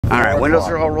All right, windows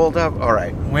are all rolled up. All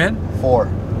right. When? 4.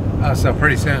 Oh, so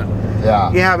pretty soon.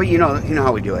 Yeah. Yeah, but you know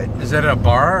how we do it. Is it a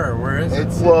bar or where is it?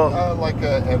 It's Well, like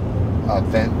a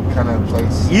vent kind of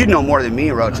place. You know more than me,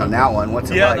 Roach, on that one.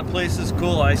 What's it like? Yeah, the place is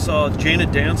cool. I saw Jaina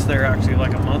dance there actually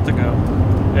like a month ago,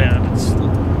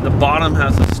 and the bottom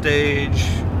has a stage,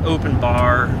 open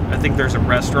bar. I think there's a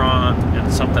restaurant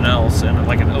and something else, and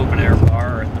like an open air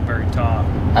bar at the very top.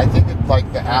 I think it's like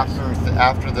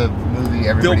after the movie,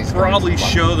 everybody's They'll probably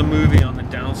show the movie on the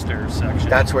downstairs section.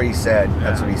 That's what he said.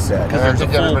 That's what he said. Because there's a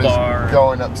full bar.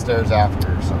 Going upstairs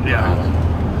after or something. Yeah.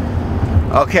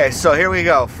 Okay, so here we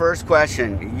go. First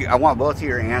question. I want both of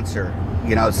your answer.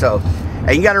 You know, so,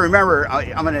 and you got to remember,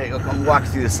 I'm gonna walk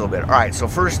through this a little bit. All right. So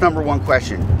first, number one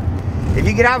question: if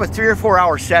you could have a 3 or 4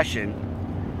 hour session,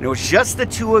 and it was just the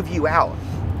two of you out,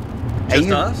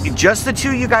 just the two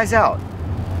of you guys out,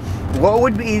 what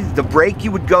would be the break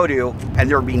you would go to, and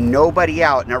there would be nobody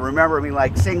out? Now remember, I mean,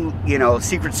 like saying, you know,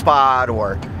 Secret Spot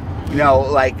or, you know,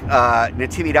 like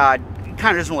Natividad, it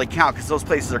kind of doesn't really count because those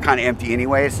places are kind of empty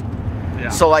anyways. Yeah.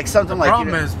 So like something like. The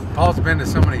problem is Paul's been to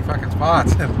so many fucking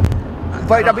spots.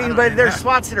 But I mean, there's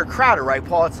spots that are crowded, right,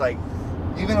 Paul? It's like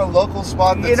even a local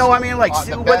spot. That's, you know, I mean, like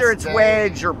whether it's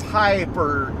Wedge or Pipe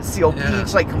or Seal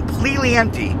Beach, like completely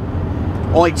empty.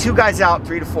 Only 2 guys out,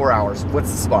 3 to 4 hours. What's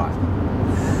the spot?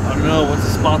 I don't know. What's the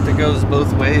spot that goes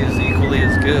both ways equally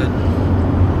as good?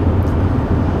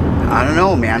 I don't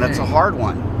know, man. That's a hard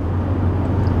one.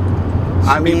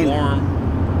 I mean, warm.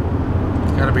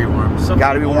 It's gotta be warm.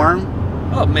 Gotta be warm.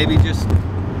 Oh, maybe just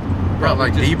probably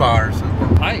like D-bar or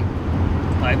something. Pipe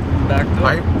back door.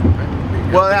 Pipe.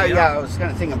 Well, yeah, I was kind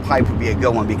of thinking Pipe would be a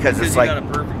good one because it's like you got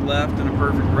a perfect left and a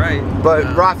perfect right. But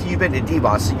Raffi, you've been to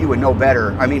D-Boss, so you would know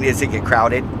better. I mean, does it get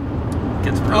crowded? It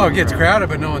gets crowded,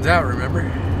 but no one's out. Remember?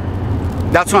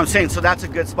 That's what I'm saying. So that's a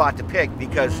good spot to pick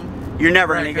because you're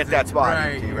never going to get that spot.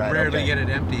 Right, you rarely get it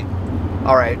empty.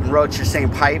 All right, and Roach, you're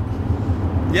saying Pipe?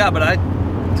 Yeah, but I'd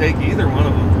take either one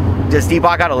of them. Does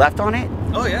D-Bot got a left on it?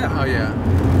 Oh yeah. Oh yeah.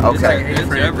 Okay. It's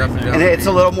everything. And it's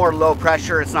a little more low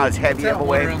pressure. It's not as heavy of a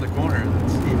wave. Around the corner,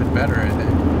 that's even better, I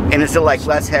think. And is it like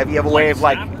less heavy of a wave?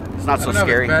 Like it's not so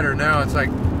scary. It's better now. It's like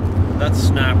that's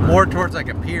snapper. More towards like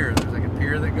a pier. There's like a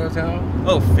pier that goes out.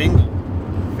 Oh,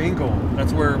 Fingal.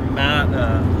 That's where Matt.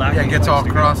 It gets all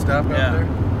crossed up out there.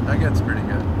 That gets pretty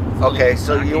good. Okay,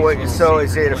 so you would. So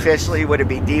is it officially? Would it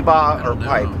be D-Bot or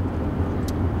Pipe?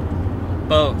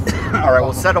 Both. All right,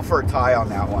 we'll settle for a tie on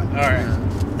that one. All right.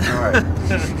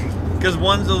 Because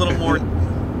one's a little more.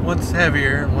 One's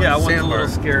heavier. One's one's a little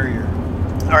scarier.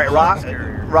 All right,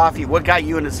 Raffi, what got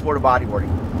you into the sport of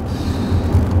bodyboarding?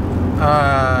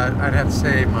 I'd have to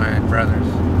say my brothers.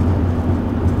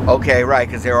 Okay, right,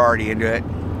 because they were already into it.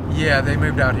 Yeah, they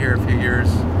moved out here a few years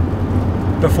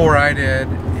before I did,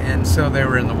 and so they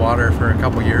were in the water for a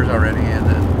couple years already. And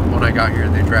then when I got here,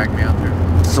 they dragged me out there.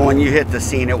 So when you hit the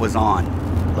scene, it was on.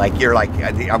 Like you're like,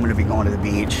 I'm going to be going to the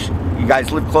beach. You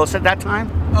guys live close at that time?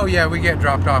 Oh yeah, we get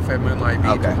dropped off at Moonlight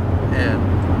Beach. Okay.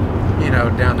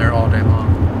 And down there all day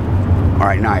long. All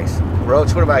right, nice.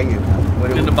 Roach, what about you?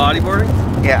 Into bodyboarding?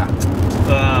 Yeah.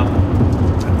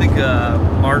 I think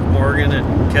Mark Morgan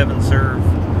and Kevin Serve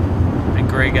and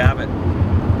Greg Abbott.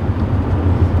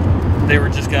 They were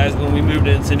just guys when we moved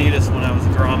to Encinitas when I was a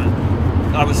drawman.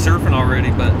 I was surfing already,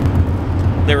 but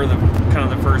they were kind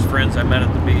of the first friends I met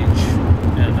at the beach,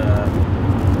 and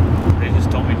they just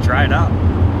told me to try it out.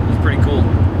 It was pretty cool.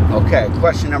 Okay,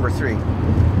 question number 3.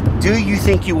 Do you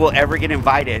think you will ever get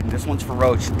invited, and this one's for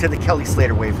Roach, to the Kelly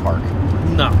Slater Wave Park?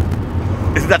 No.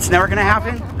 That's never going to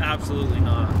happen? Absolutely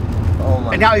not. Oh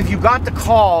my. And now if you got the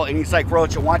call, and he's like,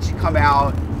 Roach, I want you to come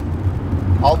out.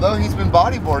 Although he's been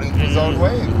bodyboarding his own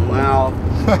wave. Well,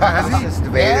 that's just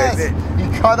debated. Yes, he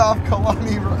cut off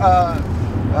Kalani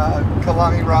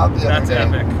Rob the other day.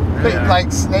 That's epic. He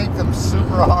like snaked him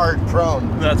super hard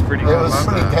prone. That's pretty cool. It was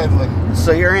pretty deadly.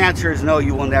 So your answer is no,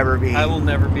 you will never be. I will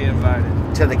never be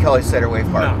invited. To the Kelly Slater Wave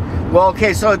Park. No. Well,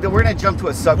 okay, so we're going to jump to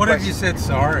a sub What question. if you said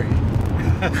sorry?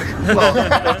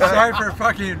 Sorry for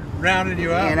fucking rounding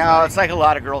you out. You know, it's like a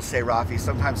lot of girls say, Raffi,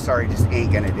 sometimes sorry just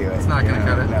ain't going to do it. It's not going to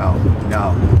cut it.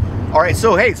 No. All right,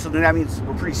 so hey, so then that means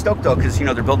we're pretty stoked though, because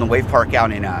they're building a wave park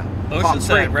out in Palm Oceanside,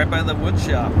 Springs. right by the wood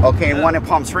shop. Okay, and one in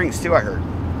Palm Springs too, I heard.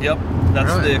 Yep,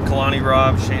 that's the Kalani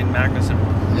Rob, Shane Magnuson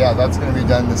one. Yeah, that's going to be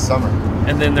done this summer.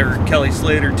 And then their Kelly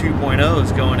Slater 2.0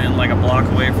 is going in like a block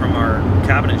away from our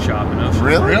cabinet shop in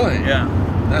Oceanside. Really? Yeah.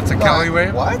 That's a Kelly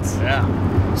Wave? What? Yeah.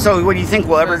 So what do you think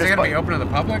will ever... Is it going to be open to the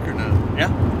public or no? Yeah.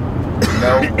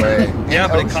 No way. Yeah,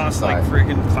 but it costs like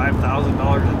freaking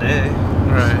 $5,000 a day.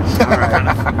 Right. All right. Kind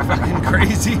of fucking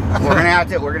crazy. We're gonna have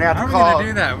to How call. are we gonna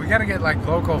do that? We gotta get like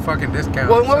local fucking discounts.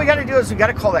 Well, what we got to do is we got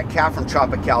to call that cat from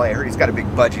Tropicali. I heard he's got a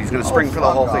big budget. He's going to spring for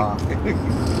the whole thing.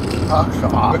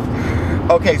 Fuck off.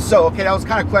 Okay, that was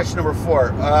kind of question number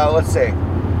 4. Let's see.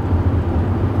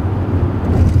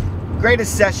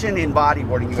 Greatest session in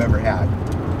bodyboarding you ever had?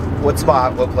 What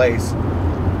spot? What place?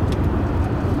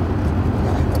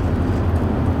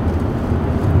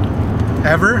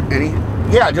 Ever? Any?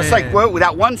 Yeah, just like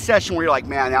that one session where you're like,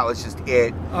 man, that was just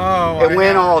it. Oh, It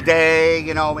went all day,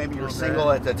 you know, maybe you were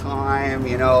single at the time,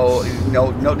 you know,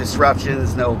 no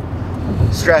disruptions, no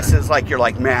stresses, like you're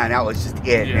like, man, that was just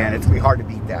it, man. It's gonna be hard to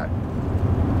beat that.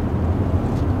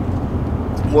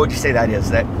 What would you say that is?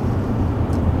 That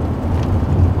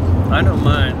I know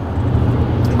mine.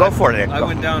 Go for it. I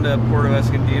went down to Puerto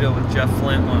Escondido with Jeff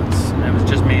Flint once, and it was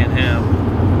just me and him.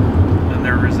 And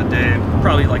there was a day,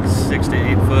 probably like 6 to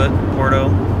 8 foot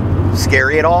Porto.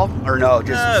 Scary at all, or no?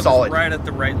 Just it solid. was right at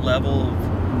the right level of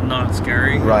not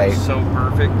scary. Right. It was so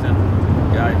perfect, and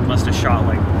yeah, I must have shot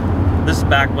like. This is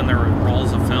back when there were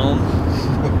rolls of film.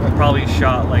 Probably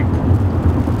shot like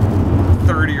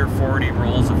 30 or 40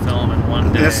 rolls of film in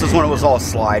one day. And this is when it was all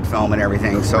slide film and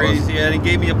everything. So crazy. And he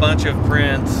gave me a bunch of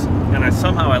prints, and I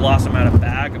lost them out of a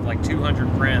bag of like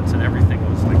 200 prints, and everything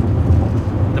was like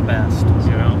the best.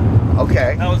 You know.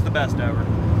 Okay. That was the best ever.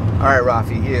 All right,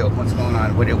 Raffi, you. What's going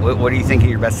on? What do you think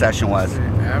your best session was?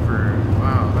 Ever?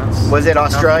 Wow, that's. Was it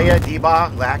Australia,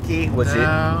 Deba, Lackey? Was it?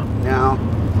 No.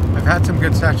 I've had some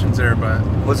good sessions there, but.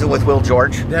 Was it with Will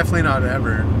George? Definitely not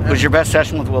ever. Was your best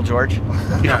session with Will George?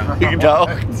 Yeah. You know?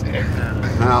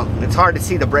 Yeah. Well, it's hard to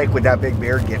see the break with that big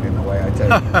beard getting in the way, I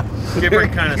tell you.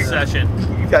 Different kind of session.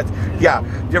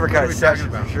 Different kind of session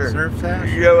for sure. Surf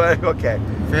sesh? Yeah, okay.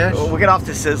 Fish? We'll get off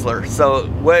to Sizzler. So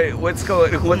what's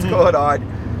going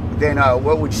on? Then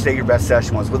what would you say your best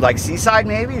session was? With like Seaside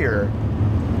maybe, or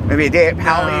maybe a day at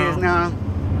Pally's? No.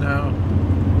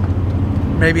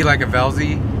 Maybe like a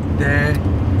Velzy day,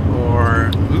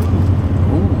 or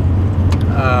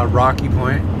Rocky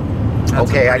Point. Had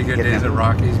Okay, some I pretty can good get days them. at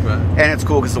Rockies, but And it's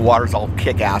cool because the water's all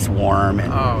kick-ass warm.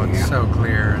 And, it's so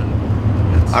clear.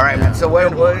 And it's, all right, man. So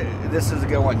this is a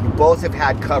good one. You both have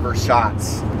had cover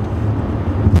shots.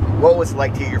 What was it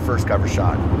like to get your first cover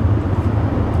shot?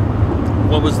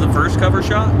 What was the first cover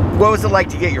shot? What was it like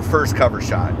to get your first cover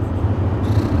shot?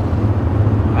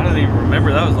 I don't even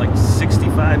remember. That was like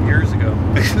 65 years ago.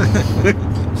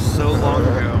 So long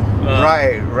ago.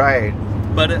 Right.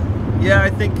 But I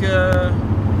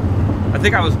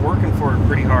think I was working for it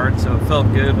pretty hard, so it felt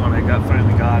good when I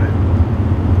finally got it.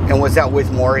 And was that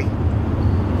with Maury?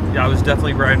 Yeah, I was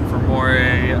definitely riding for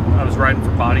Moray. I was riding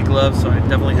for Body Gloves, so I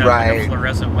definitely had like a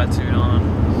fluorescent wetsuit on.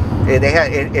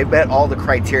 It met all the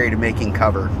criteria to making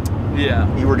cover. Yeah.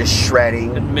 You were just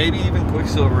shredding. And maybe even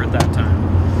Quicksilver at that time.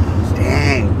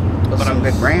 Dang. Those are some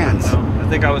good brands. I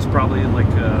think I was probably like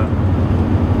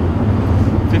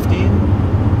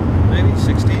 15, maybe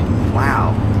 16.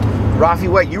 Wow. Raffi,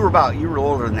 you were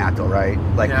older than that though, right?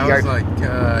 Like I was like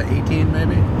 18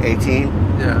 maybe. 18?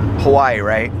 Yeah. Hawaii,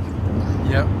 right?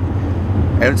 Yep.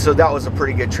 And so that was a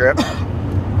pretty good trip.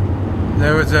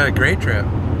 That was a great trip.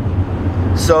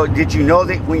 So did you know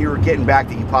that when you were getting back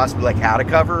that you possibly like had a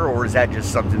cover, or is that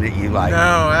just something that you like? No,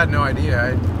 I had no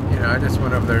idea. I just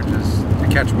went up there just to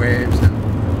catch waves.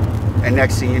 And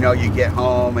next thing you know, you get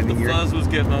home and the fuzz was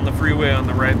getting on the freeway on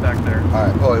the right back there. All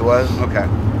right. Oh, it was? Okay.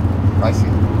 I see.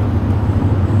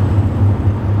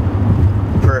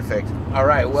 Perfect. All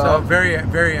right. Well, so very,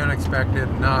 very unexpected.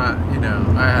 I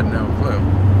had no clue.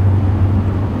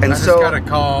 And I just got a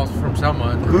call from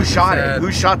someone. Who shot it?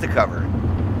 Who shot the cover?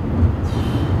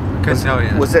 I couldn't tell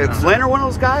you. Was it Flynn or one of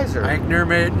those guys? Or? Eichner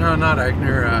made? No, not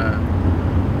Eichner.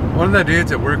 One of the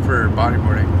dudes that worked for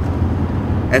bodyboarding.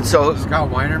 And so Scott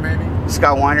Weiner, maybe.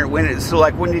 Scott Weiner. When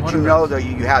did you know that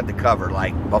you had the cover?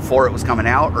 Like before it was coming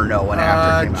out, or no? When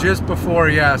after it came out? Just before.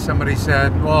 Yeah. Somebody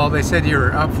said. Well, they said you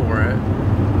were up for it,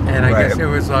 and I guess it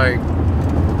was like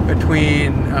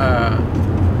between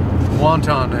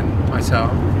Wonton and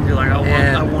myself. You're like,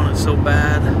 I want it so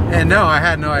bad. And no, I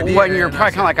had no idea. Well, you're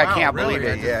probably kind of like, I wow, can't really?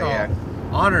 believe it. I felt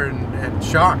honored and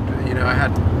shocked.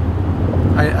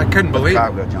 I couldn't believe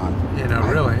it. John.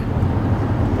 Really.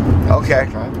 Okay.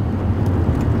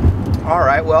 All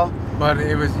right. Well. But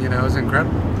it was, it was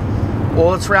incredible. Well,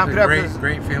 let's wrap it up.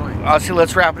 Great feeling.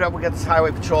 Let's wrap it up. We got this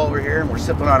highway patrol over here, and we're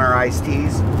sipping on our iced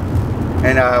teas.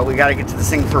 And we got to get to this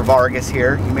thing for Vargas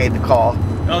here. You made the call.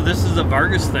 Oh, this is a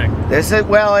Vargas thing.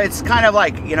 It's kind of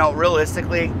like,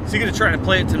 realistically. Is he going to try to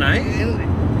play it tonight?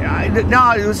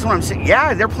 No, this is what I'm saying.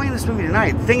 Yeah, they're playing this movie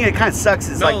tonight. The thing that kind of sucks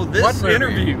is No, like, this what movie?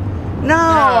 interview.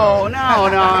 no.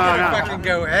 Fucking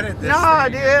go edit this. No,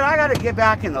 thing. dude, I gotta get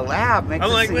back in the lab. Make I'm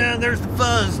this like, thing- man, there's the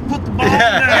fuzz. Put the ball in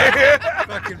there.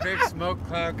 Fucking big smoke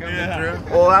cloud coming Yeah. through.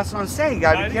 Well, that's what I'm saying. You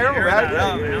gotta I be need to careful, air right? that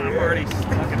out, man. I'm already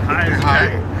fucking high as a Hi.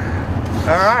 kite.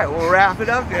 All right, we'll wrap it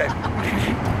up then.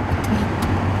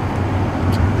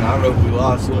 I don't know if we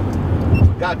lost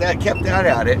one. Got that, kept that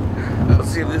at it. Let's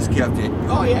see if this kept it.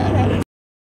 Oh, yeah, that is.